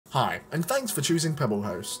Hi, and thanks for choosing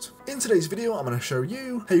PebbleHost. In today's video, I'm going to show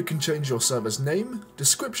you how you can change your server's name,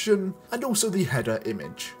 description, and also the header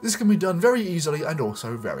image. This can be done very easily and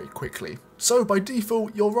also very quickly. So by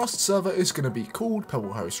default, your Rust server is going to be called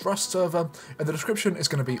PebbleHost Rust server, and the description is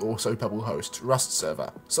going to be also PebbleHost Rust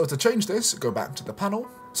server. So to change this, go back to the panel.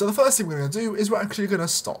 So the first thing we're going to do is we're actually going to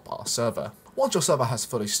stop our server. Once your server has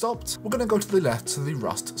fully stopped, we're going to go to the left to the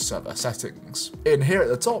Rust server settings. In here at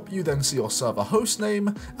the top, you then see your server host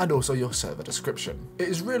name and also your server description. It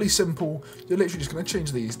is really simple, you're literally just going to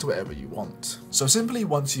change these to whatever you want. So simply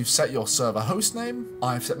once you've set your server host name,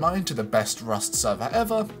 I've set mine to the best Rust server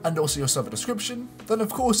ever, and also your server description, then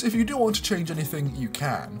of course if you do want to change anything, you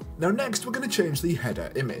can. Now next we're going to change the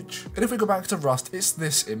header image, and if we go back to Rust, it's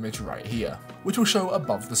this image right here, which will show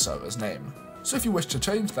above the server's name. So if you wish to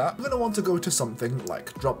change that, you're going to want to go to something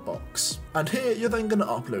like Dropbox. And here you're then going to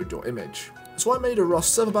upload your image. So I made a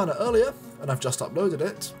Rust server banner earlier, and I've just uploaded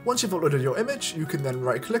it. Once you've uploaded your image, you can then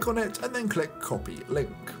right click on it and then click copy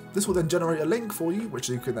link. This will then generate a link for you, which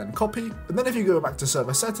you can then copy. And then if you go back to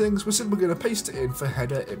server settings, we're simply going to paste it in for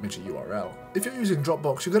header image URL. If you're using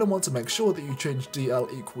Dropbox, you're going to want to make sure that you change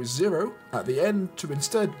DL equals 0 at the end to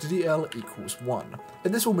instead DL equals 1.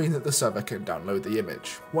 And this will mean that the server can download the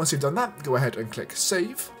image. Once you've done that, go ahead and click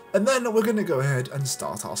save. And then we're going to go ahead and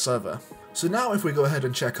start our server. So now if we go ahead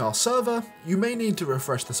and check our server, you may need to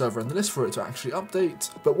refresh the server in the list for it to actually update,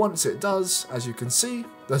 but once it does, as you can see,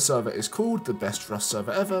 the server is called the best Rust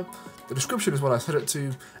server ever, the description is what I set it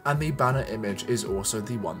to, and the banner image is also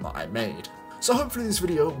the one that I made. So hopefully this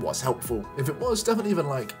video was helpful. If it was, definitely leave a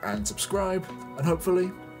like and subscribe, and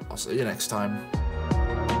hopefully I'll see you next time.